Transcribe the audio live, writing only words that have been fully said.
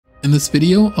In this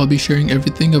video, I'll be sharing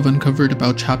everything I've uncovered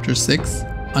about Chapter 6,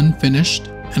 Unfinished,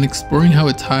 and exploring how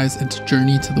it ties into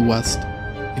Journey to the West.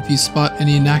 If you spot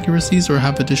any inaccuracies or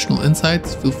have additional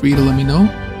insights, feel free to let me know,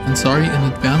 and sorry in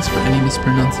advance for any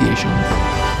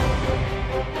mispronunciations.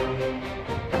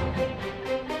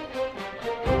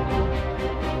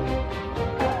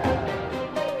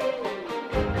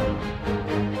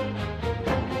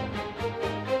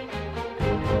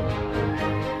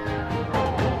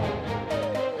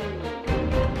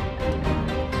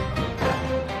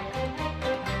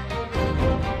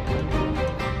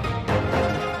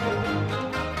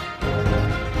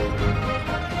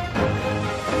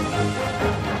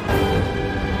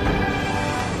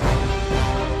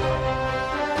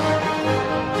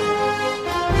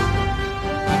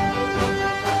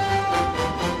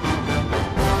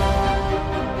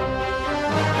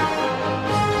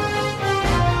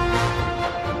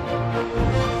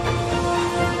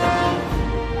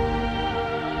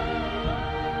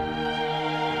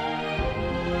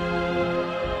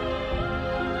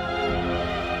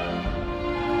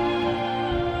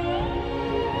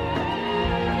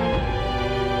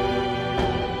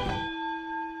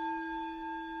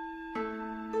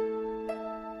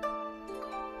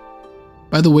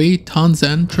 By the way,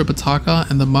 Tanzen,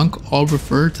 Tripitaka, and the monk all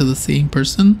refer to the same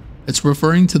person. It's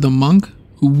referring to the monk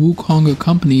who Wukong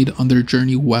accompanied on their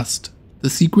journey west. The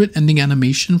secret ending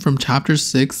animation from Chapter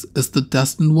 6 is the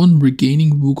Destined One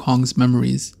regaining Wukong's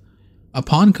memories.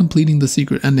 Upon completing the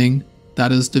secret ending,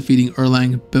 that is defeating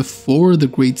Erlang before the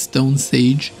Great Stone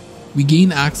Sage, we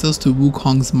gain access to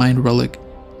Wukong's mind relic,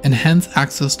 and hence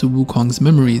access to Wukong's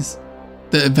memories.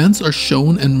 The events are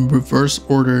shown in reverse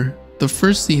order. The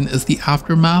first scene is the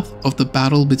aftermath of the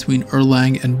battle between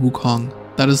Erlang and Wukong.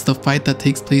 That is the fight that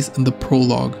takes place in the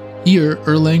prologue. Here,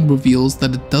 Erlang reveals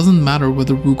that it doesn't matter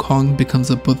whether Wukong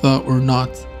becomes a Buddha or not.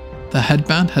 The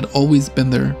headband had always been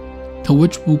there, to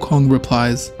which Wukong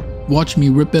replies, "Watch me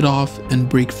rip it off and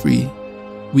break free."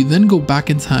 We then go back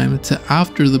in time to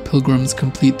after the pilgrims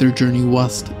complete their journey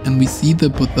west, and we see the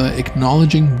Buddha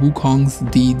acknowledging Wukong's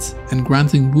deeds and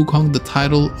granting Wukong the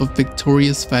title of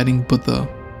Victorious Fighting Buddha.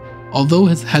 Although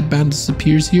his headband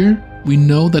disappears here, we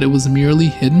know that it was merely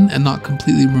hidden and not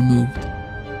completely removed.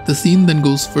 The scene then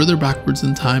goes further backwards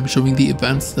in time, showing the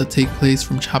events that take place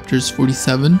from chapters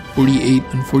 47, 48,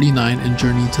 and 49 in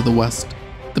Journey to the West.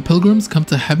 The pilgrims come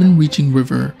to Heaven-Reaching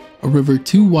River, a river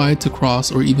too wide to cross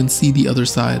or even see the other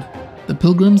side. The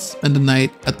pilgrims spend the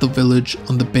night at the village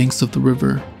on the banks of the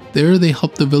river. There they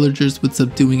help the villagers with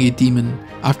subduing a demon.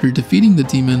 After defeating the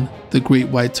demon, the great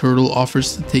white turtle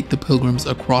offers to take the pilgrims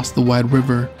across the wide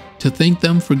river to thank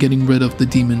them for getting rid of the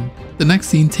demon. The next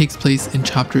scene takes place in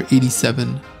chapter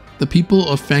 87. The people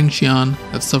of Fangxian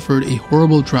have suffered a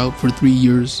horrible drought for 3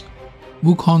 years.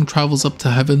 Wukong travels up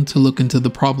to heaven to look into the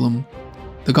problem.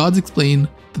 The gods explain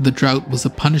that the drought was a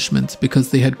punishment because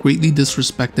they had greatly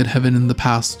disrespected heaven in the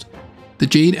past. The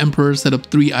Jade Emperor set up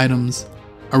 3 items: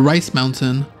 a rice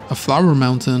mountain, a flower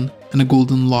mountain, and a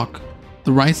golden lock.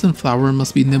 The rice and flour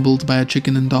must be nibbled by a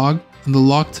chicken and dog, and the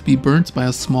lock to be burnt by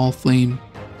a small flame.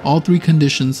 All 3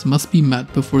 conditions must be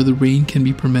met before the rain can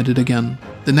be permitted again.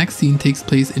 The next scene takes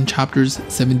place in chapters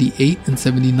 78 and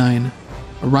 79.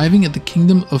 Arriving at the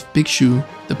kingdom of Bhikshu,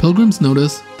 the pilgrims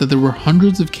notice that there were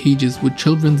hundreds of cages with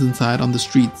children inside on the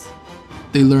streets.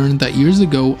 They learn that years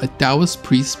ago a Taoist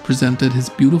priest presented his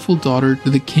beautiful daughter to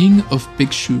the king of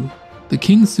Bhikshu. The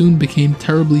king soon became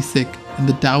terribly sick, and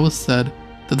the Taoist said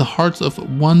that the hearts of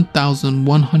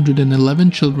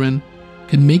 1,111 children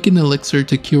could make an elixir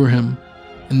to cure him,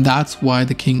 and that's why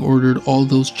the king ordered all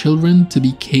those children to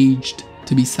be caged,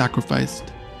 to be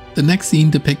sacrificed. The next scene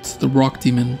depicts the rock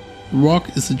demon. The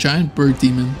rock is a giant bird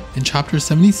demon. In chapter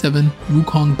 77,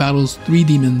 Wukong battles 3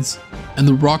 demons, and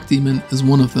the rock demon is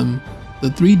one of them. The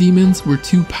 3 demons were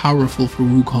too powerful for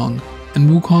Wukong, and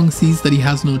Wukong sees that he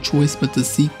has no choice but to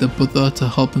seek the Buddha to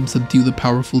help him subdue the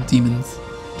powerful demons.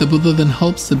 The Buddha then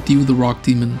helps subdue the rock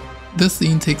demon. This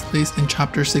scene takes place in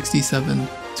chapter 67.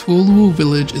 Tuoluwu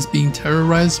village is being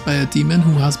terrorized by a demon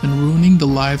who has been ruining the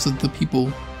lives of the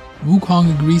people.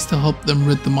 Wukong agrees to help them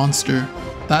rid the monster.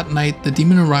 That night, the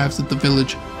demon arrives at the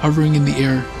village, hovering in the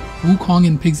air. Wukong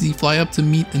and Pigsy fly up to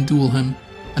meet and duel him.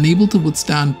 Unable to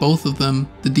withstand both of them,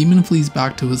 the demon flees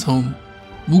back to his home.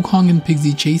 Wukong and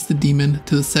Pigsy chase the demon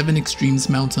to the 7 Extremes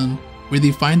mountain, where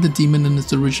they find the demon in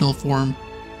its original form,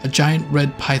 a giant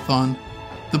red python.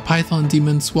 The python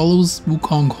demon swallows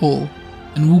Wukong whole,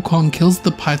 and Wukong kills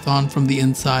the python from the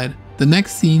inside. The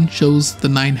next scene shows the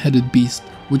 9-headed beast,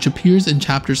 which appears in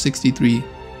chapter 63.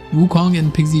 Wukong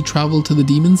and Pigsy travel to the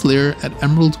demon's lair at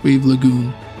Emerald Wave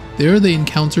Lagoon. There they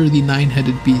encounter the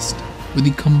 9-headed beast. With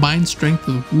the combined strength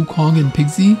of Wukong and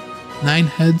Pixie, 9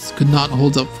 heads could not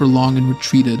hold up for long and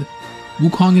retreated.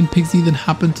 Wukong and Pixie then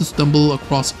happened to stumble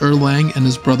across Erlang and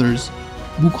his brothers.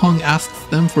 Wukong asks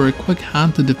them for a quick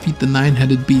hand to defeat the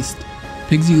 9-headed beast.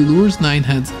 Pixie lures 9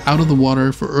 heads out of the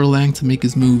water for Erlang to make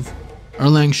his move.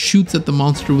 Erlang shoots at the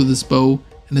monster with his bow,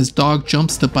 and his dog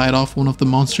jumps to bite off one of the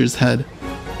monster's head.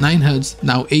 9 heads,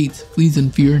 now 8, flees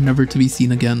in fear, never to be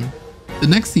seen again. The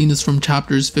next scene is from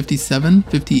chapters 57,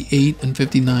 58, and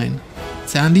 59.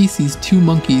 Sandy sees 2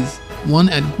 monkeys, one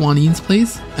at Guanin's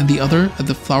place and the other at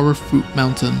the Flower Fruit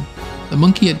Mountain. The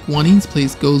monkey at Guanin's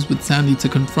place goes with Sandy to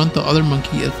confront the other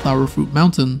monkey at Flower Fruit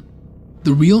Mountain.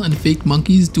 The real and fake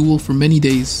monkeys duel for many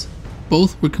days.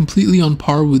 Both were completely on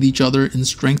par with each other in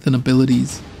strength and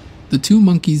abilities. The 2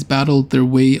 monkeys battled their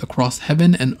way across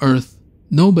heaven and earth.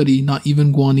 Nobody, not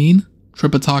even Guanin,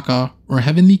 Tripitaka, or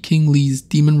Heavenly King Li's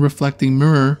demon-reflecting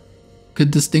mirror, could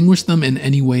distinguish them in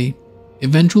any way.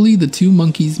 Eventually, the 2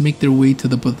 monkeys make their way to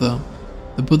the Buddha.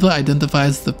 The Buddha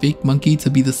identifies the fake monkey to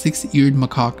be the 6-eared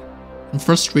macaque. In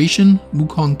frustration,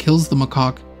 Wukong kills the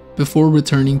macaque before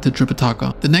returning to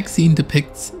Tripitaka. The next scene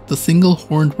depicts the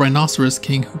single-horned rhinoceros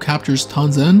king who captures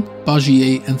Tanzan,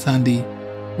 Bajie, and Sandy.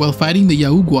 While fighting the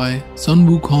Yaoguai, Sun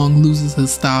Wukong loses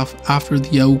his staff after the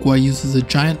Yaoguai uses a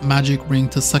giant magic ring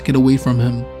to suck it away from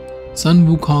him. Sun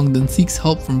Wukong then seeks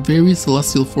help from various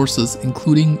celestial forces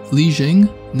including Li Jing,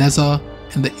 Neza,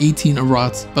 and the 18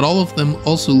 Arats, but all of them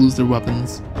also lose their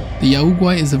weapons. The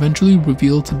Yaoguai is eventually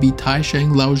revealed to be Tai Sheng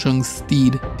Laozheng's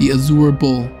steed, the Azure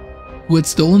Bull, who had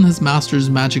stolen his master's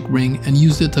magic ring and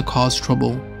used it to cause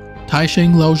trouble. Tai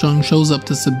Sheng Laozheng shows up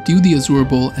to subdue the Azure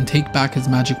Bull and take back his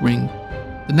magic ring.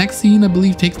 The next scene I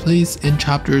believe takes place in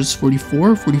chapters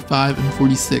 44, 45, and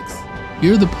 46.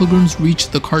 Here the pilgrims reach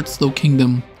the Cartslow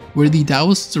Kingdom, where the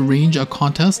Taoists arrange a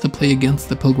contest to play against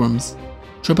the pilgrims.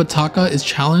 Tripitaka is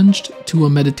challenged to a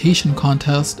meditation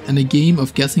contest and a game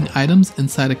of guessing items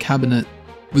inside a cabinet.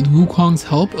 With Wukong's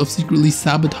help of secretly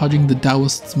sabotaging the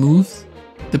Taoists' moves,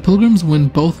 the pilgrims win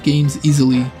both games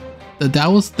easily. The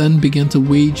Taoists then begin to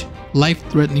wage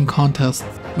life-threatening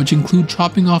contests, which include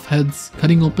chopping off heads,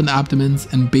 cutting open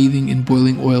abdomens, and bathing in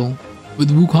boiling oil. With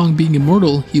Wukong being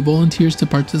immortal, he volunteers to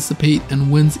participate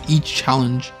and wins each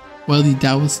challenge, while the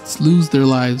Taoists lose their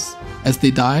lives. As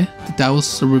they die, the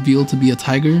Taoists are revealed to be a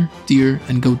tiger, deer,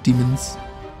 and goat demons.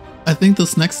 I think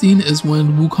this next scene is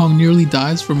when Wukong nearly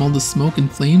dies from all the smoke and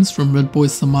flames from Red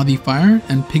Boy's Samadhi fire,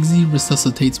 and Pixie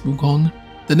resuscitates Wukong.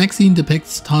 The next scene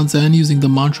depicts Tanzan using the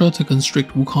mantra to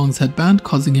constrict Wukong's headband,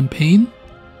 causing him pain.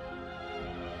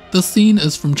 This scene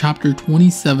is from chapter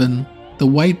 27. The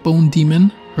White Bone Demon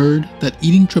heard that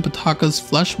eating Tripitaka's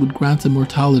flesh would grant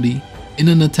immortality. In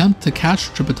an attempt to catch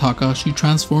Tripitaka, she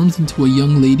transforms into a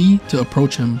young lady to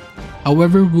approach him.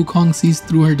 However, Wukong sees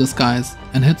through her disguise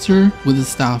and hits her with his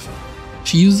staff.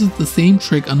 She uses the same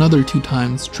trick another 2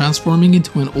 times, transforming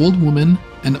into an old woman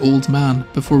and old man,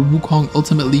 before Wukong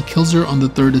ultimately kills her on the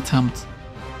 3rd attempt.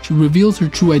 She reveals her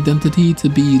true identity to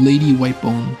be Lady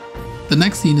Whitebone. The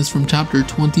next scene is from chapter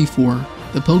 24.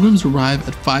 The pilgrims arrive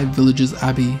at 5 Villages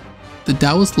Abbey. The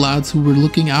Taoist lads who were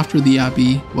looking after the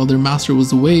abbey while their master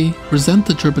was away present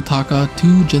to Tripitaka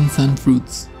 2 ginseng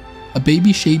fruits, a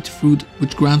baby-shaped fruit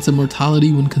which grants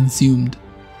immortality when consumed.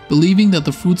 Believing that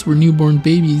the fruits were newborn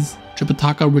babies,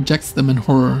 Tripitaka rejects them in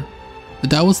horror. The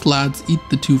Taoist lads eat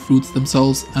the 2 fruits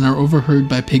themselves and are overheard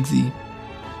by Pixie.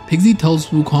 Pixie tells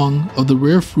Wukong of the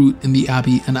rare fruit in the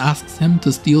abbey and asks him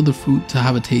to steal the fruit to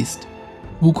have a taste.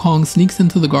 Wukong sneaks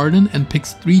into the garden and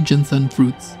picks 3 ginseng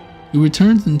fruits. He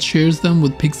returns and shares them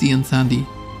with Pixie and Sandy.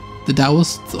 The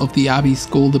Taoists of the abbey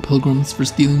scold the pilgrims for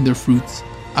stealing their fruits.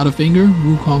 Out of anger,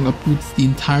 Wukong uproots the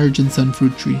entire ginseng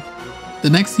fruit tree. The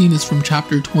next scene is from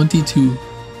chapter 22.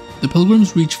 The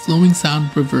pilgrims reach Flowing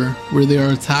Sound River, where they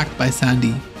are attacked by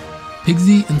Sandy.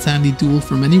 Pixie and Sandy duel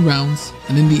for many rounds,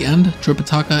 and in the end,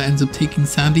 Tripitaka ends up taking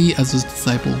Sandy as his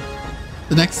disciple.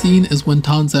 The next scene is when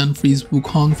Tanzan frees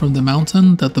Wukong from the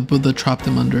mountain that the Buddha trapped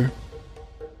him under.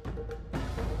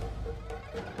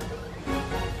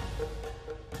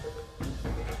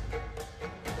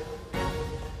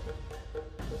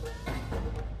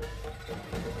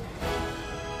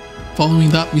 Following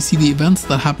that, we see the events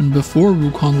that happened before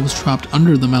Wukong was trapped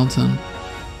under the mountain,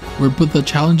 where Buddha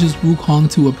challenges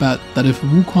Wukong to a bet that if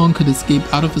Wukong could escape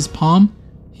out of his palm,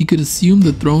 he could assume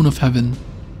the throne of heaven.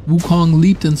 Wukong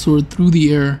leaped and soared through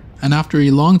the air, and after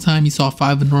a long time he saw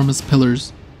 5 enormous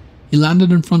pillars. He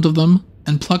landed in front of them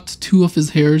and plucked 2 of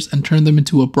his hairs and turned them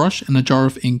into a brush and a jar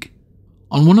of ink.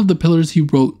 On one of the pillars he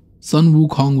wrote, "Sun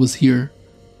Wukong was here."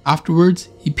 Afterwards,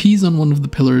 he pees on one of the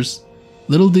pillars.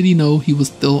 Little did he know he was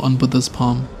still on Buddha's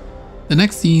palm. The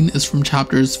next scene is from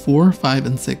chapters 4, 5,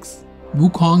 and 6.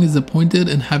 Wukong is appointed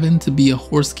in heaven to be a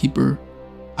horse keeper.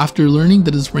 After learning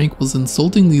that his rank was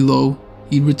insultingly low,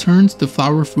 he returns to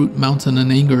Flower Fruit Mountain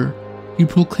in anger. He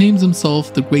proclaims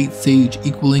himself the great sage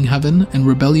equaling heaven and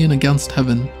rebellion against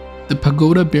heaven. The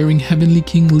pagoda-bearing Heavenly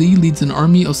King Li leads an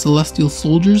army of celestial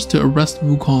soldiers to arrest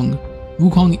Wukong.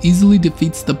 Wukong easily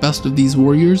defeats the best of these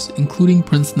warriors, including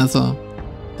Prince Neza.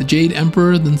 The Jade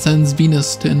Emperor then sends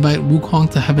Venus to invite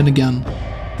Wukong to heaven again,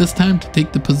 this time to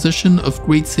take the position of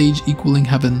great sage equaling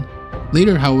heaven.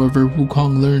 Later, however,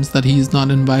 Wukong learns that he is not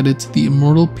invited to the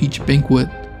Immortal Peach Banquet.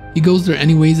 He goes there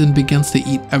anyways and begins to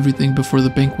eat everything before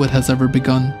the banquet has ever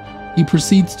begun. He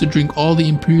proceeds to drink all the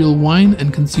imperial wine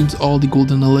and consumes all the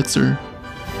golden elixir.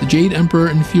 The Jade Emperor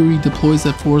in fury deploys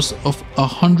a force of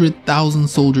 100,000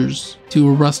 soldiers to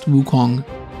arrest Wukong.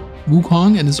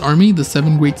 Wukong and his army, the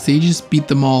 7 great sages, beat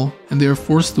them all, and they are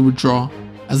forced to withdraw.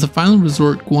 As a final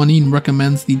resort, Guanyin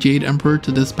recommends the Jade Emperor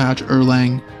to dispatch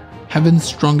Erlang, heaven's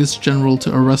strongest general,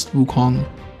 to arrest Wukong.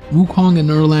 Wukong and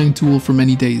Erlang duel for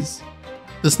many days.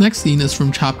 This next scene is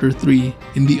from chapter 3.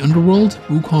 In the underworld,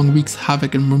 Wukong wreaks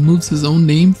havoc and removes his own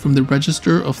name from the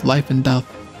register of life and death,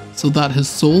 so that his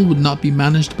soul would not be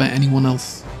managed by anyone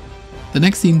else. The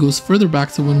next scene goes further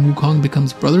back to when Wukong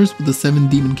becomes brothers with the 7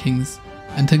 demon kings,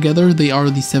 and together they are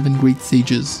the 7 great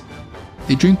sages.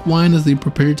 They drink wine as they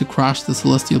prepare to crash the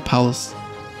celestial palace,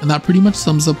 and that pretty much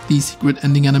sums up the secret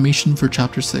ending animation for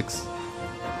chapter 6.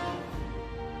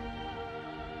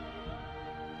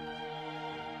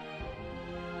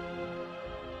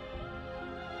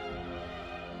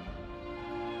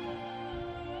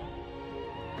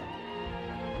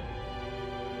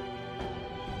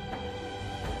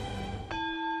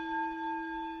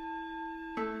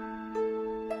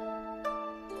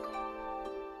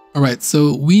 Alright,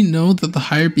 so we know that the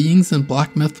higher beings in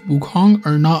Black Myth Wukong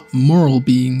are not moral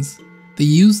beings. They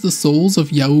use the souls of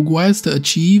Yaoguais to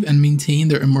achieve and maintain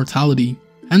their immortality,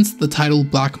 hence the title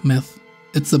Black Myth.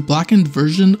 It's a blackened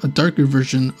version, a darker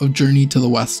version of Journey to the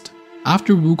West.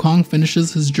 After Wukong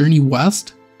finishes his journey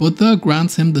west, Buddha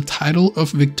grants him the title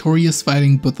of Victorious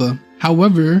Fighting Buddha.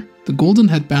 However, the golden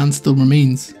headband still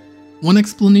remains. One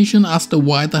explanation as to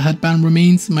why the headband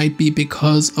remains might be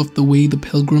because of the way the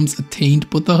pilgrims attained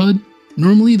Buddhahood.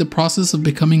 Normally, the process of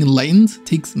becoming enlightened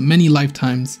takes many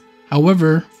lifetimes.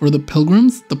 However, for the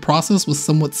pilgrims, the process was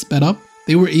somewhat sped up.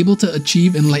 They were able to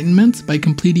achieve enlightenment by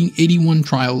completing 81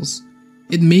 trials.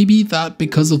 It may be that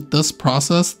because of this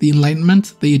process, the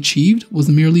enlightenment they achieved was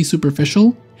merely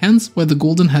superficial, hence why the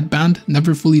golden headband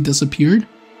never fully disappeared.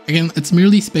 Again, it's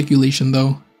merely speculation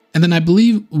though. And then I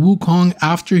believe Wukong,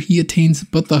 after he attains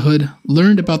Buddhahood,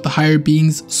 learned about the higher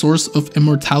being's source of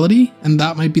immortality, and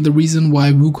that might be the reason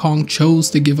why Wukong chose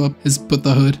to give up his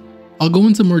Buddhahood. I'll go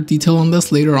into more detail on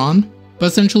this later on, but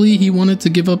essentially he wanted to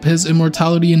give up his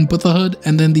immortality in Buddhahood,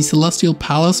 and then the Celestial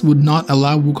Palace would not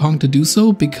allow Wukong to do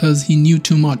so because he knew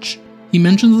too much. He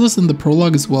mentions this in the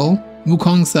prologue as well.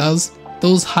 Wukong says,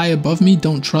 "Those high above me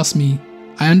don't trust me.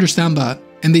 I understand that,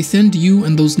 and they send you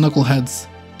and those knuckleheads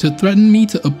to threaten me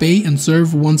to obey and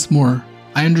serve once more.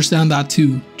 I understand that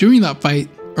too." During that fight,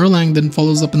 Erlang then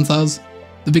follows up and says,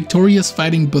 "The Victorious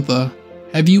Fighting Buddha,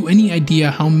 have you any idea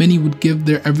how many would give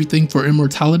their everything for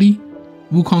immortality?"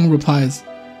 Wukong replies,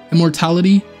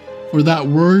 "Immortality? For that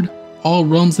word, all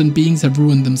realms and beings have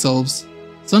ruined themselves."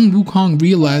 Son Wukong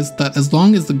realized that as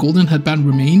long as the golden headband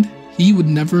remained, he would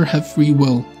never have free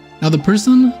will. Now the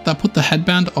person that put the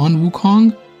headband on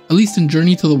Wukong, at least in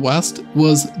Journey to the West,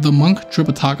 was the monk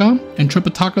Tripitaka, and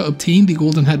Tripitaka obtained the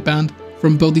golden headband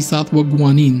from Bodhisattva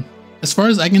Guanyin. As far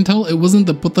as I can tell, it wasn't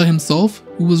the Buddha himself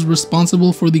who was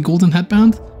responsible for the golden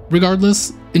headband.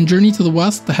 Regardless, in Journey to the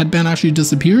West, the headband actually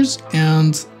disappears,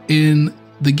 and in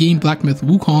the game Black Myth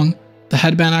Wukong, the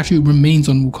headband actually remains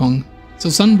on Wukong. So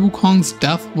Son Wukong's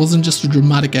death wasn't just a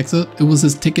dramatic exit, it was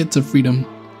his ticket to freedom.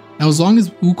 Now as long as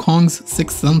Wukong's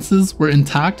 6 senses were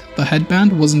intact, the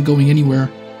headband wasn't going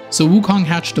anywhere. So Wukong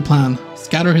hatched a plan,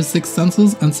 scatter his 6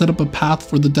 senses and set up a path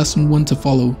for the Destined One to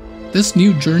follow. This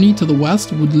new journey to the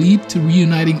west would lead to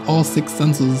reuniting all 6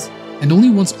 senses, and only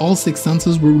once all 6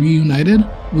 senses were reunited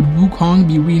would Wukong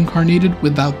be reincarnated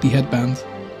without the headband.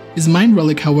 His mind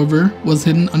relic, however, was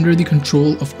hidden under the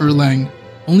control of Erlang.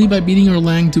 Only by beating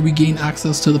Erlang do we gain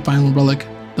access to the final relic,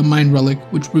 the mind relic,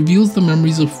 which reveals the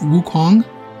memories of Wukong,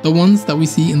 the ones that we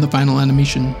see in the final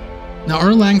animation. Now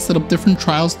Erlang set up different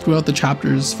trials throughout the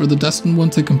chapters for the Destined One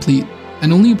to complete,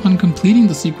 and only upon completing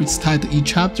the secrets tied to each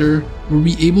chapter were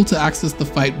we able to access the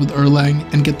fight with Erlang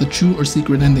and get the true or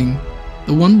secret ending,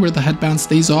 the one where the headband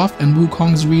stays off and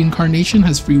Wukong's reincarnation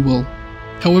has free will.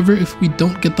 However, if we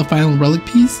don't get the final relic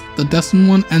piece, the Destined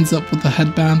One ends up with the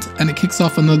headband and it kicks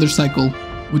off another cycle,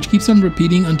 which keeps on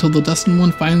repeating until the Destined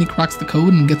One finally cracks the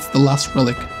code and gets the last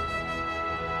relic.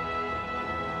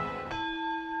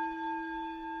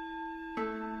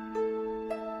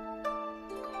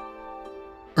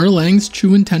 Erlang's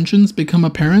true intentions become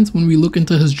apparent when we look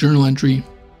into his journal entry.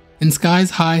 In skies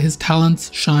high his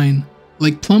talents shine,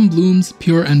 like plum blooms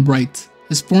pure and bright.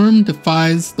 His form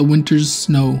defies the winter's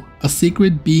snow, a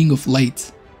sacred being of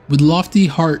light. With lofty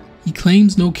heart he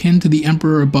claims no kin to the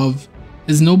emperor above.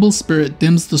 His noble spirit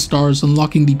dims the stars,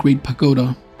 unlocking the great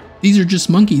pagoda. These are just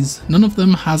monkeys, none of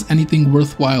them has anything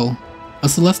worthwhile. A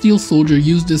celestial soldier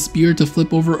used his spear to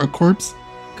flip over a corpse,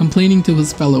 complaining to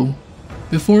his fellow.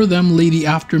 Before them lay the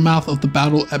aftermath of the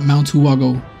battle at Mount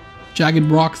Huago.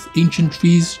 Jagged rocks, ancient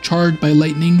trees charred by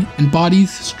lightning, and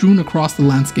bodies strewn across the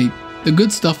landscape. The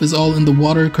good stuff is all in the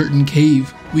water curtain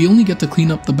cave. We only get to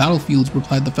clean up the battlefields,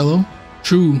 replied the fellow.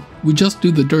 True, we just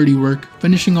do the dirty work,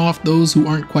 finishing off those who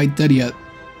aren't quite dead yet.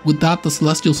 With that, the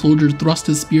celestial soldier thrust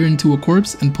his spear into a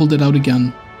corpse and pulled it out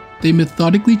again. They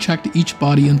methodically checked each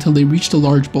body until they reached a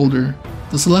large boulder.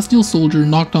 The celestial soldier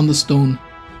knocked on the stone.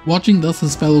 Watching thus,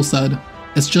 his fellow said,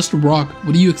 "It's just a rock,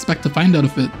 what do you expect to find out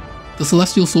of it?" The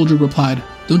celestial soldier replied,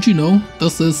 "Don't you know,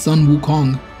 thus is Sun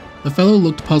Wukong." The fellow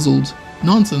looked puzzled.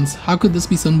 Nonsense, how could this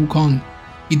be Sun Wukong?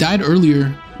 He died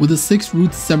earlier, with his 6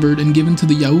 roots severed and given to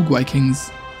the Yaoguai kings.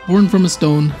 Born from a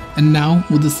stone, and now,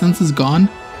 with his senses gone,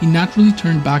 he naturally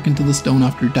turned back into the stone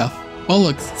after death.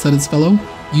 "Bollocks," said his fellow,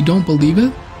 "you don't believe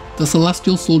it?" The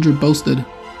celestial soldier boasted,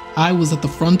 "I was at the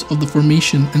front of the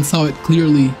formation and saw it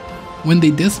clearly. When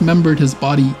they dismembered his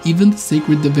body, even the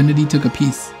sacred divinity took a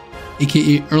piece,"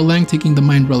 aka Erlang taking the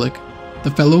mind relic.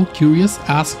 The fellow, curious,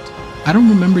 asked, "I don't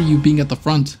remember you being at the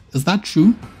front, is that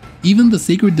true? Even the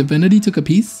sacred divinity took a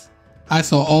piece? I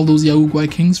saw all those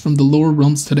Yaoguai kings from the lower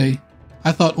realms today.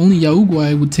 I thought only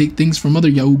Yaoguai would take things from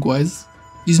other Yaoguais."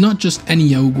 "He's not just any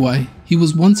Yaoguai, he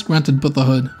was once granted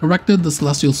Buddhahood," corrected the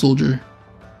celestial soldier.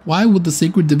 "Why would the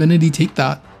sacred divinity take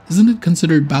that? Isn't it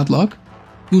considered bad luck?"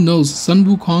 "Who knows, Sun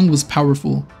Wukong was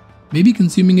powerful. Maybe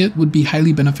consuming it would be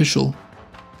highly beneficial."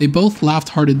 They both laughed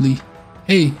heartedly.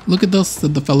 "Hey, look at this,"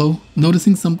 said the fellow,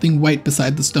 noticing something white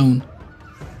beside the stone.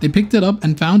 They picked it up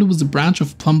and found it was a branch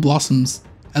of plum blossoms,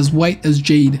 as white as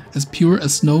jade, as pure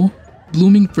as snow,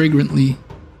 blooming fragrantly.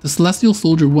 The celestial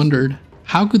soldier wondered,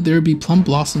 how could there be plum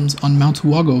blossoms on Mount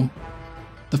Huago?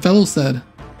 The fellow said,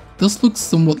 "This looks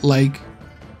somewhat like..."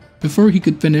 Before he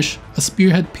could finish, a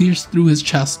spear had pierced through his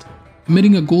chest,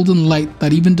 emitting a golden light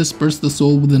that even dispersed the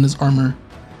soul within his armor.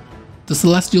 The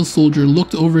celestial soldier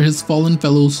looked over his fallen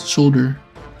fellow's shoulder,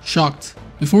 shocked.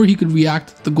 Before he could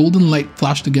react, the golden light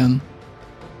flashed again.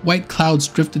 White clouds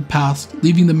drifted past,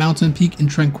 leaving the mountain peak in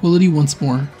tranquility once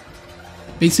more.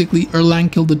 Basically,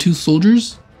 Erlang killed the 2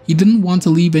 soldiers. He didn't want to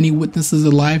leave any witnesses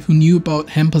alive who knew about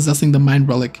him possessing the mind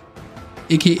relic.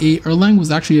 AKA Erlang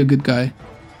was actually a good guy.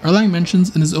 Erlang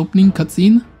mentions in his opening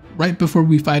cutscene, right before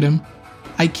we fight him,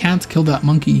 "I can't kill that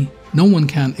monkey. No one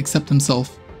can except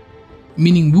himself."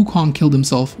 Meaning Wukong killed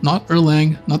himself, not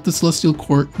Erlang, not the Celestial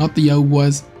Court, not the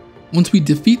Yaoguais. Once we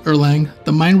defeat Erlang,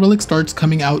 the mind relic starts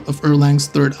coming out of Erlang's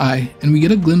third eye, and we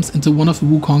get a glimpse into one of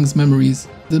Wukong's memories.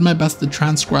 I did my best to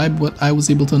transcribe what I was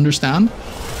able to understand.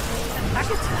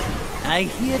 "I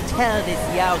hear tell this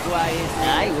Yaoguai is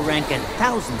I rank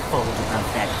 1,000-fold above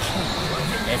that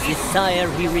king. As his sire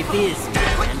he reveres me,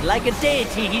 and like a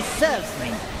deity he serves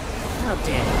me. How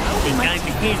dare you think I'm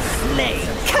his slave?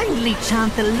 Kindly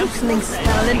chant the loosening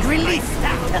spell and release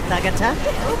that, Tathagata,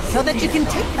 so that you can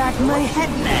take back my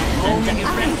headband and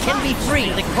I can be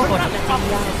free. The court of the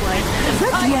Yaoguai.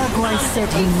 That Yaoguai said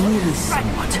he knew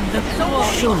somewhat.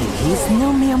 Surely he's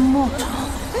no mere mortal.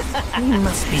 He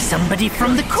must be somebody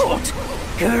from the court.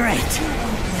 Great.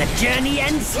 The journey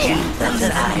ends here. Keep those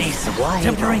eyes wide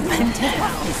to bring them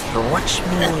down. Watch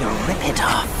me rip it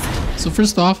off. So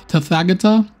first off,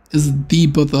 Tathagata is the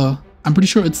Buddha. I'm pretty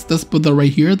sure it's this Buddha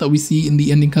right here that we see in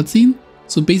the ending cutscene.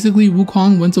 So basically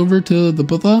Wukong went over to the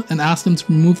Buddha and asked him to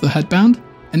remove the headband,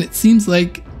 and it seems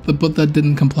like the Buddha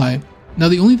didn't comply. Now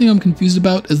the only thing I'm confused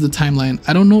about is the timeline.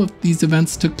 I don't know if these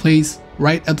events took place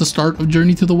right at the start of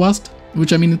Journey to the West,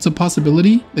 which I mean it's a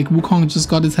possibility, like Wukong just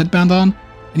got his headband on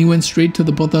and he went straight to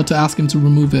the Buddha to ask him to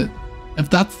remove it. If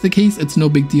that's the case, it's no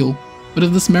big deal. But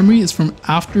if this memory is from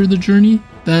after the journey,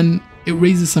 then it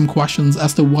raises some questions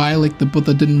as to why like the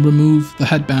Buddha didn't remove the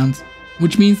headband,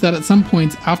 which means that at some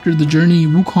point after the journey,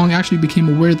 Wukong actually became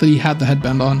aware that he had the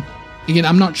headband on. Again,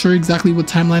 I'm not sure exactly what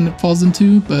timeline it falls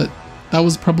into, but that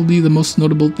was probably the most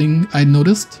notable thing I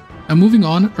noticed. And moving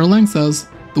on, Erlang says,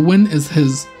 "The win is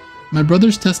his. My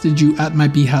brothers tested you at my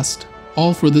behest.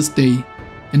 all for this day,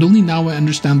 and only now I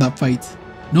understand that fight.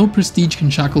 No prestige can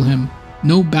shackle him,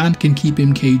 no band can keep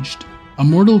him caged. A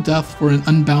mortal death for an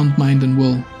unbound mind and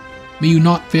will. May you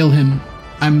not fail him,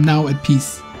 I am now at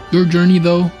peace. Your journey,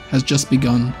 though, has just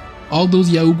begun. All those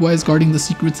Yaoguais guarding the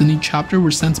secrets in each chapter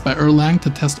were sent by Erlang to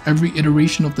test every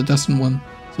iteration of the Destined One,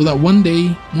 so that one day,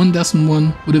 one Destined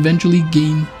One would eventually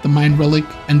gain the Mind Relic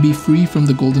and be free from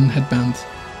the Golden Headband.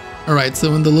 Alright,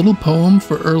 so in the little poem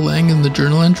for Erlang in the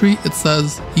journal entry, it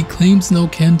says, he claims no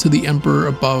kin to the Emperor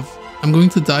above. I'm going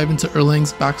to dive into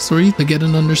Erlang's backstory to get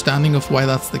an understanding of why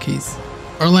that's the case.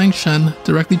 Erlang Shen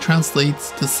directly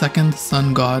translates to Second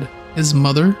Sun God. His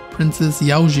mother, Princess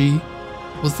Yaoji,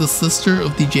 was the sister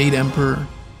of the Jade Emperor.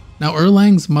 Now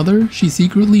Erlang's mother, she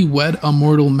secretly wed a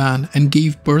mortal man and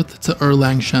gave birth to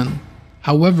Erlang Shen.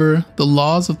 However, the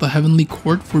laws of the heavenly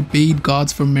court forbade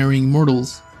gods from marrying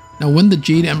mortals. Now when the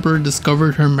Jade Emperor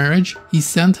discovered her marriage, he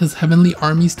sent his heavenly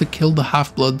armies to kill the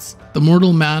half-bloods, the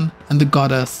mortal man, and the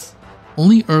goddess.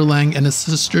 Only Erlang and his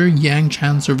sister Yang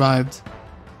Chan survived.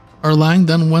 Erlang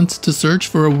then went to search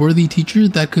for a worthy teacher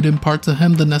that could impart to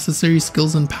him the necessary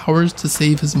skills and powers to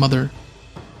save his mother.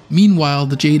 Meanwhile,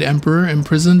 the Jade Emperor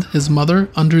imprisoned his mother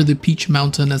under the Peach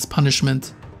Mountain as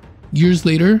punishment. Years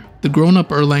later, the grown-up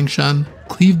Erlang Shen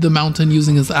cleaved the mountain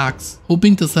using his axe,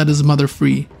 hoping to set his mother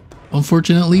free.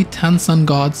 Unfortunately, 10 sun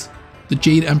gods, the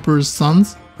Jade Emperor's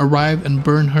sons, arrive and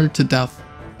burn her to death.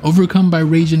 Overcome by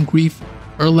rage and grief,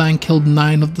 Erlang killed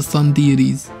 9 of the sun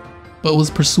deities, but was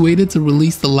persuaded to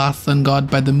release the last sun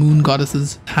god by the moon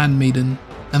goddess's handmaiden.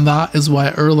 And that is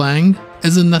why Erlang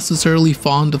isn't necessarily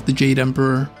fond of the Jade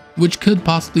Emperor, which could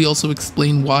possibly also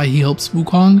explain why he helps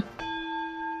Wukong.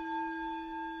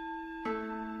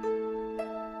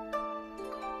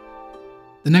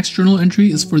 The next journal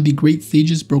entry is for the Great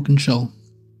Sage's Broken Shell.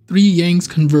 3 Yangs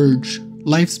converge,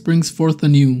 life springs forth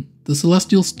anew, the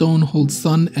celestial stone holds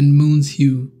sun and moon's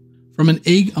hue. From an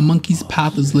egg a monkey's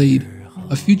path is laid,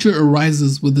 a future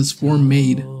arises with its form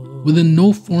made, within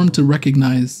no form to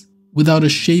recognize, without a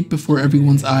shape before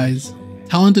everyone's eyes.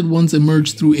 Talented ones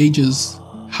emerge through ages,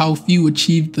 how few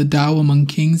achieved the Tao among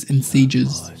kings and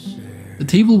sages. The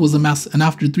table was a mess, and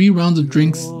after 3 rounds of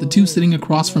drinks, the 2 sitting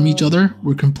across from each other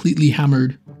were completely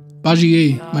hammered.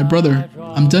 Bajier, my brother,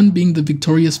 I'm done being the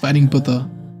victorious fighting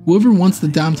Buddha. Whoever wants the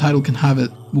damn title can have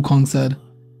it, Wukong said,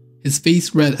 his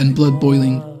face red and blood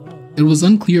boiling. It was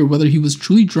unclear whether he was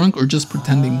truly drunk or just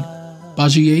pretending.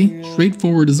 Bajier,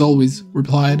 straightforward as always,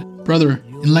 replied, brother,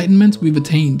 enlightenment we've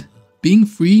attained. Being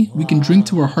free, we can drink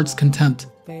to our heart's content.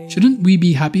 Shouldn't we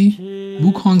be happy?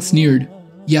 Wukong sneered.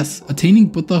 Yes, attaining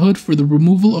Buddhahood for the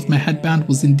removal of my headband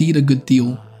was indeed a good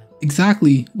deal.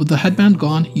 Exactly, with the headband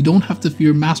gone, you don't have to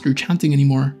fear master chanting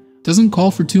anymore. Doesn't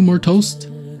call for 2 more toasts?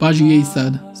 Bajier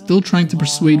said, still trying to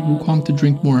persuade Wukong to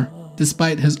drink more,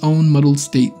 despite his own muddled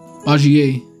state.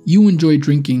 Bajier, you enjoy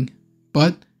drinking,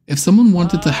 but if someone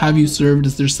wanted to have you served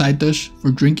as their side dish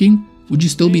for drinking, would you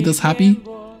still be this happy?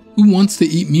 Who wants to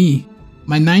eat me?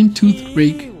 My 9-toothed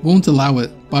rake won't allow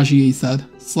it, Bajier said,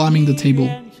 slamming the table.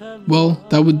 Well,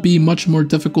 that would be much more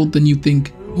difficult than you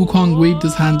think. Wukong waved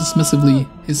his hand dismissively,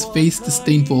 his face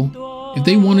disdainful. If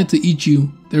they wanted to eat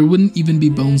you, there wouldn't even be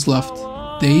bones left.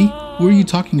 They? Who are you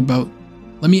talking about?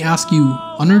 Let me ask you,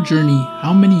 on our journey,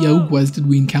 how many Yaoguais did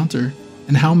we encounter?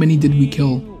 And how many did we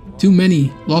kill? Too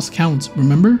many, lost count,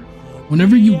 remember?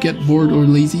 Whenever you get bored or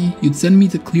lazy, you'd send me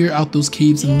to clear out those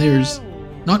caves and lairs.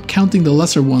 Not counting the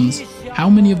lesser ones, how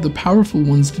many of the powerful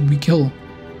ones did we kill?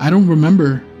 I don't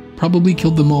remember. Probably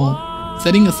killed them all.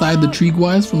 Setting aside the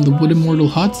Triguais from the Wood Immortal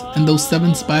Hut and those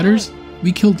 7 spiders,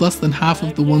 we killed less than half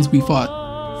of the ones we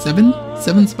fought. 7?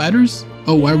 7 spiders?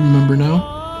 Oh, I remember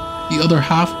now. The other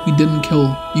half we didn't kill.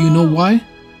 Do you know why?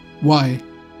 Why?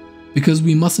 Because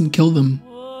we mustn't kill them.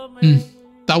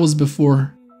 That was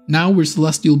before. Now we're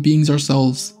celestial beings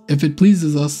ourselves. If it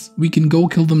pleases us, we can go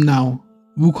kill them now.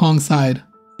 Wukong sighed.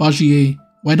 Bajier,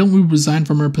 why don't we resign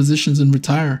from our positions and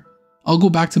retire? I'll go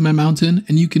back to my mountain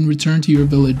and you can return to your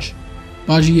village.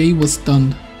 Bajier was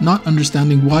stunned, not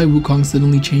understanding why Wukong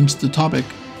suddenly changed the topic.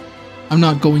 I'm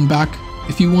not going back.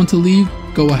 If you want to leave,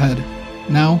 go ahead.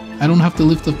 Now, I don't have to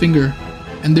lift a finger,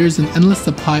 and there's an endless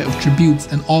supply of tributes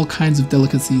and all kinds of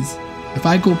delicacies. If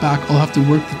I go back, I'll have to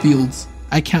work the fields.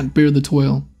 I can't bear the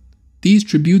toil. These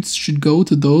tributes should go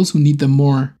to those who need them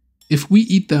more. If we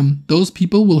eat them, those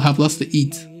people will have less to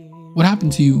eat. What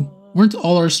happened to you? Weren't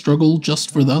all our struggle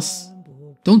just for thus?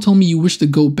 Don't tell me you wish to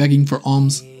go begging for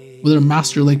alms with our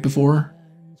master like before.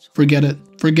 Forget it,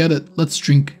 let's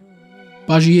drink.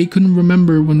 Bajier couldn't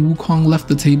remember when Wukong left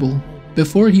the table.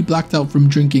 Before he blacked out from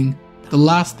drinking, the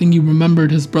last thing he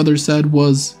remembered his brother said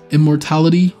was,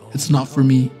 "Immortality, it's not for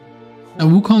me." Now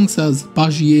Wukong says,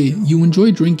 Bajie, you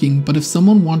enjoy drinking, but if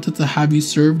someone wanted to have you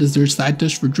served as their side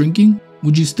dish for drinking,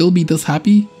 would you still be this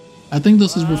happy? I think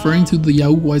this is referring to the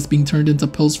Yaoguais being turned into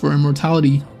pills for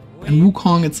immortality, and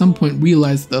Wukong at some point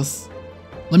realized this.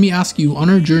 Let me ask you, on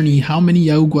our journey, how many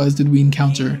Yaoguais did we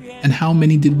encounter, and how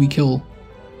many did we kill?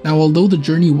 Now although the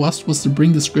journey west was to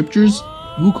bring the scriptures,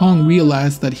 Wukong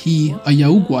realized that he, a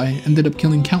Yaoguai, ended up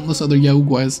killing countless other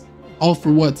Yaoguais. All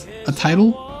for what? A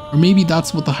title? Or maybe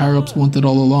that's what the higher-ups wanted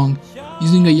all along,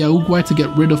 using a Yaoguai to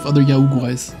get rid of other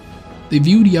Yaoguais. They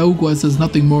viewed Yaoguais as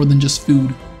nothing more than just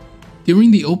food.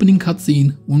 During the opening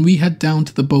cutscene, when we head down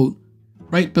to the boat,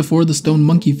 right before the stone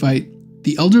monkey fight,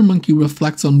 the elder monkey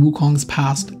reflects on Wukong's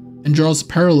past and draws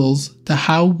parallels to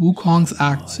how Wukong's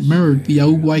acts mirrored the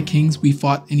Yaoguai kings we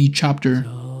fought in each chapter.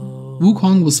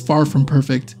 Wukong was far from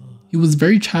perfect. He was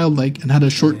very childlike and had a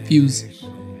short fuse.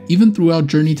 Even throughout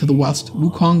Journey to the West,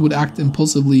 Wukong would act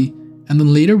impulsively and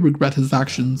then later regret his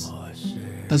actions.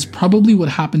 That's probably what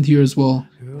happened here as well.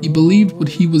 He believed what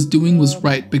he was doing was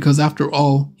right because after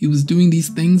all, he was doing these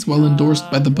things while endorsed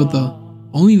by the Buddha.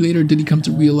 Only later did he come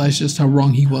to realize just how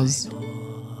wrong he was.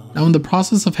 Now in the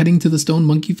process of heading to the stone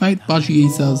monkey fight,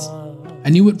 Bajie says,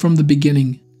 I knew it from the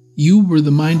beginning. You were the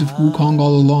mind of Wukong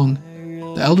all along.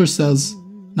 The elder says,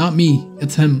 not me,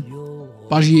 it's him.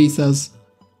 Bajie says,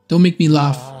 don't make me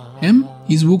laugh. Him?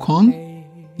 He's Wukong?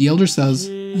 The elder says,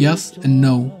 yes and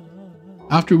no.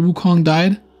 After Wukong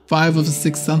died, 5 of his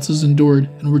 6 senses endured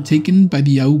and were taken by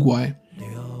the Yaoguai.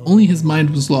 Only his mind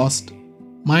was lost.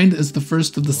 Mind is the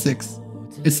first of the 6.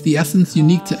 It's the essence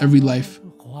unique to every life.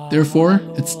 Therefore,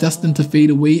 it's destined to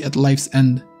fade away at life's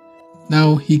end.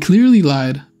 Now, he clearly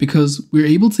lied because we're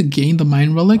able to gain the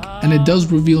mind relic and it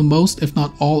does reveal most if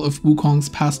not all of Wukong's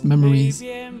past memories.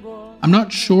 I'm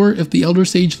not sure if the elder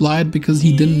sage lied because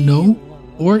he didn't know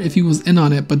or if he was in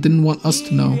on it but didn't want us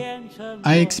to know.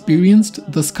 I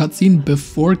experienced this cutscene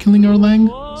before killing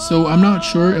Erlang, so I'm not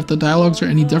sure if the dialogues are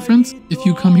any different if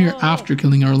you come here after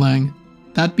killing Erlang.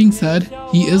 That being said,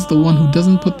 he is the one who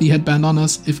doesn't put the headband on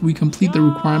us if we complete the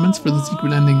requirements for the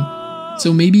secret ending,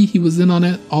 so maybe he was in on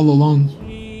it all along.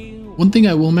 One thing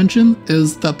I will mention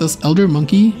is that this elder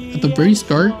monkey, at the very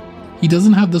start, he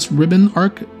doesn't have this ribbon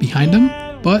arc behind him,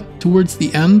 but towards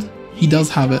the end, he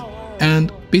does have it.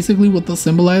 And basically what this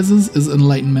symbolizes is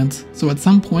enlightenment. So at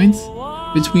some point,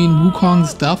 between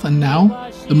Wukong's death and now,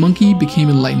 the monkey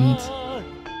became enlightened.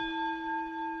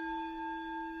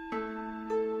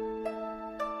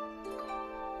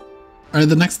 Alright,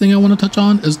 the next thing I want to touch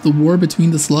on is the war between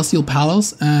the Celestial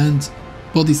Palace and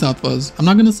Bodhisattvas. I'm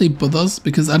not going to say Buddhas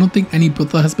because I don't think any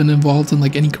Buddha has been involved in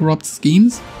like any corrupt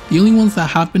schemes. The only ones that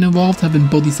have been involved have been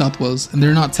Bodhisattvas, and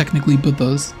they're not technically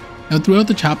Buddhas. Now throughout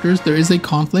the chapters, there is a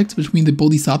conflict between the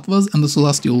Bodhisattvas and the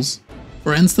Celestials.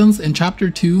 For instance, in chapter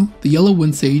 2, the Yellow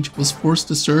Wind Sage was forced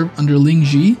to serve under Ling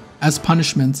Ji as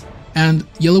punishment, and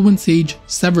Yellow Wind Sage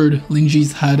severed Ling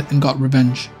Ji's head and got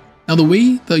revenge. Now the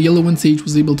way the Yellow Wind Sage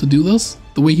was able to do this,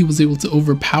 the way he was able to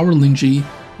overpower Ling Ji,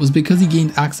 was because he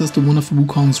gained access to one of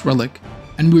Wukong's relic.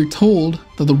 And we're told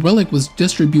that the relic was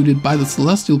distributed by the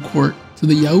Celestial Court to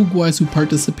the Yaoguais who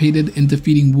participated in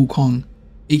defeating Wukong,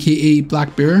 aka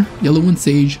Black Bear, Yellow Wind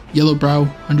Sage, Yellow Brow,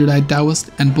 100-Eyed Taoist,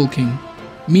 and Bull King.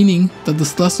 Meaning that the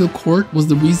Celestial Court was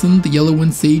the reason the Yellow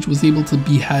Wind Sage was able to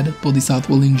behead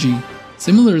Bodhisattva Ling Ji.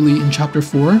 Similarly, in chapter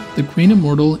 4, the Crane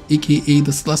Immortal, aka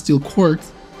the Celestial Court,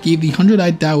 gave the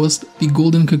 100-Eyed Taoist the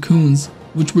golden cocoons,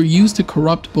 which were used to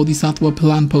corrupt Bodhisattva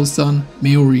Pilanpo's son,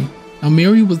 Maori. Now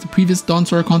Maori was the previous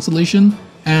Dawnstar constellation,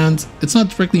 and it's not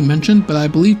directly mentioned, but I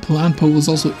believe Pilanpo was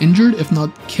also injured if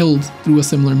not killed through a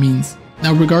similar means.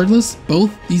 Now regardless,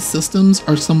 both these systems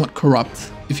are somewhat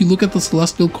corrupt. If you look at the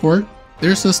Celestial Court,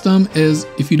 their system is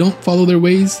if you don't follow their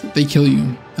ways, they kill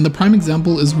you. And the prime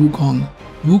example is Wukong.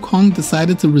 Wukong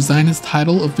decided to resign his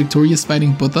title of Victorious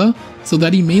Fighting Buddha so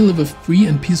that he may live a free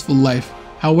and peaceful life.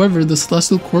 However, the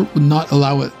Celestial Court would not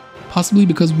allow it, possibly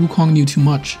because Wukong knew too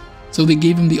much. So they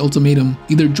gave him the ultimatum,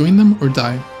 either join them or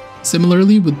die.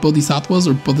 Similarly with Bodhisattvas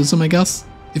or Buddhism I guess,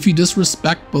 if you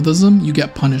disrespect Buddhism, you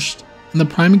get punished. And the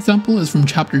prime example is from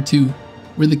chapter 2,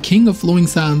 where the King of Flowing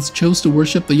Sands chose to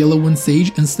worship the Yellow Wind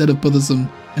Sage instead of Buddhism,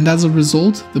 and as a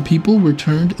result, the people were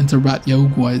turned into rat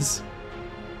Yaoguais.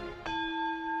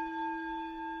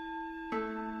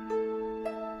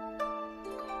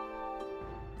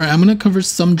 Alright, I'm gonna cover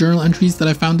some journal entries that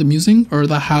I found amusing or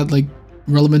that had like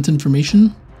relevant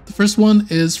information. The first one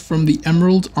is from the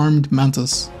Emerald Armed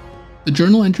Mantis. The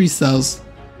journal entry says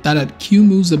that at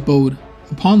Qumu's abode,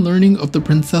 upon learning of the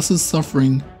princess's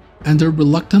suffering and her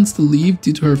reluctance to leave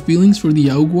due to her feelings for the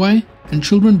Yaoguai and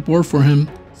children bore for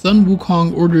him, son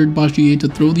Wukong ordered Bajie to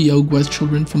throw the Yaoguai's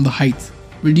children from the heights.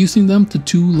 reducing them to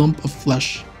 2 lumps of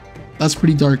flesh. That's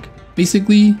pretty dark.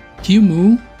 Basically,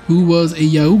 Mu, who was a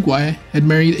Yaoguai, had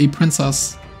married a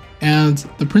princess, and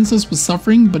the princess was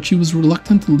suffering, but she was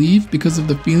reluctant to leave because of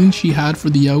the feelings she had for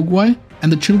the Yaoguai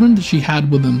and the children that she had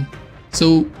with him.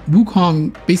 So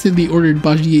Wukong basically ordered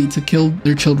Bajie to kill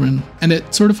their children, and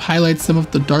it sort of highlights some of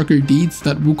the darker deeds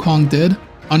that Wukong did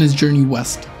on his journey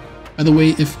west. By the way,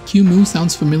 if Mu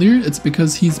sounds familiar, it's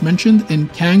because he's mentioned in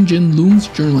Kang Jin Loon's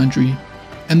journal entry.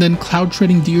 And then Cloud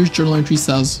Treading Deer's journal entry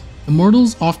says,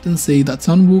 immortals often say that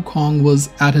Sun Wukong was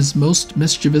at his most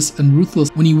mischievous and ruthless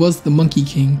when he was the Monkey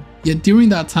King, yet during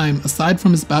that time, aside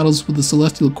from his battles with the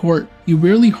Celestial Court, he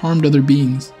rarely harmed other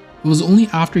beings. It was only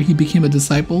after he became a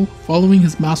disciple, following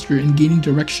his master and gaining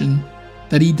direction,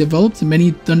 that he developed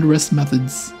many thunderous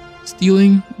methods.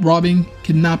 Stealing, robbing,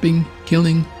 kidnapping,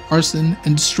 killing, arson,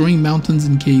 and destroying mountains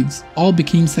and caves all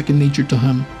became second nature to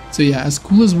him. So yeah, as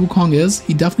cool as Wukong is,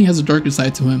 he definitely has a darker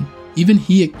side to him. Even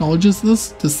he acknowledges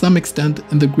this to some extent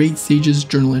in the Great Sage's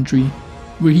journal entry,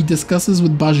 where he discusses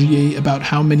with Bajie about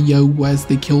how many Yaoguais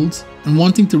they killed, and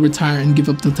wanting to retire and give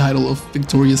up the title of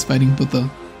Victorious Fighting Buddha.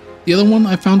 The other one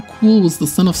I found cool was the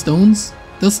Son of Stones.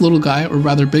 This little guy, or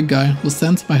rather big guy, was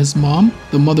sent by his mom,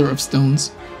 the Mother of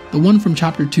Stones, the one from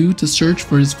chapter 2, to search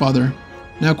for his father.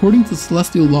 Now according to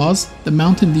celestial laws, the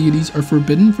mountain deities are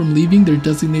forbidden from leaving their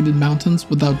designated mountains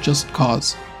without just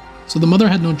cause. So the mother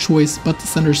had no choice but to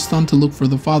send her son to look for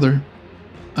the father.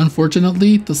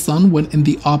 Unfortunately, the son went in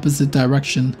the opposite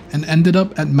direction and ended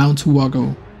up at Mount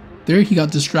Huago. There he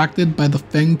got distracted by the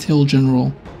Fang-tail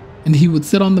general, and he would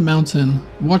sit on the mountain,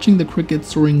 watching the cricket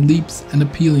soaring leaps and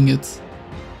appealing it.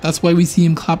 That's why we see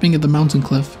him clapping at the mountain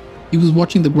cliff. He was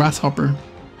watching the grasshopper.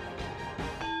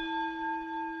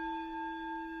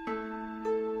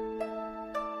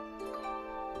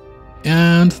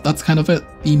 And that's kind of it,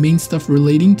 the main stuff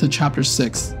relating to chapter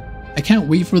 6. I can't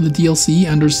wait for the DLC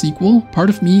and or sequel.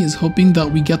 Part of me is hoping that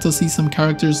we get to see some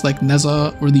characters like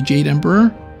Neza or the Jade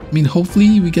Emperor. I mean,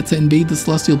 hopefully we get to invade the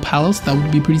Celestial Palace, that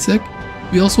would be pretty sick.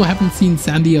 We also haven't seen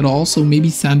Sandy at all, so maybe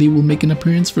Sandy will make an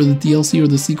appearance for the DLC or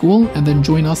the sequel and then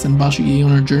join us and Bashie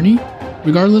on our journey.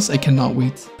 Regardless, I cannot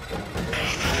wait.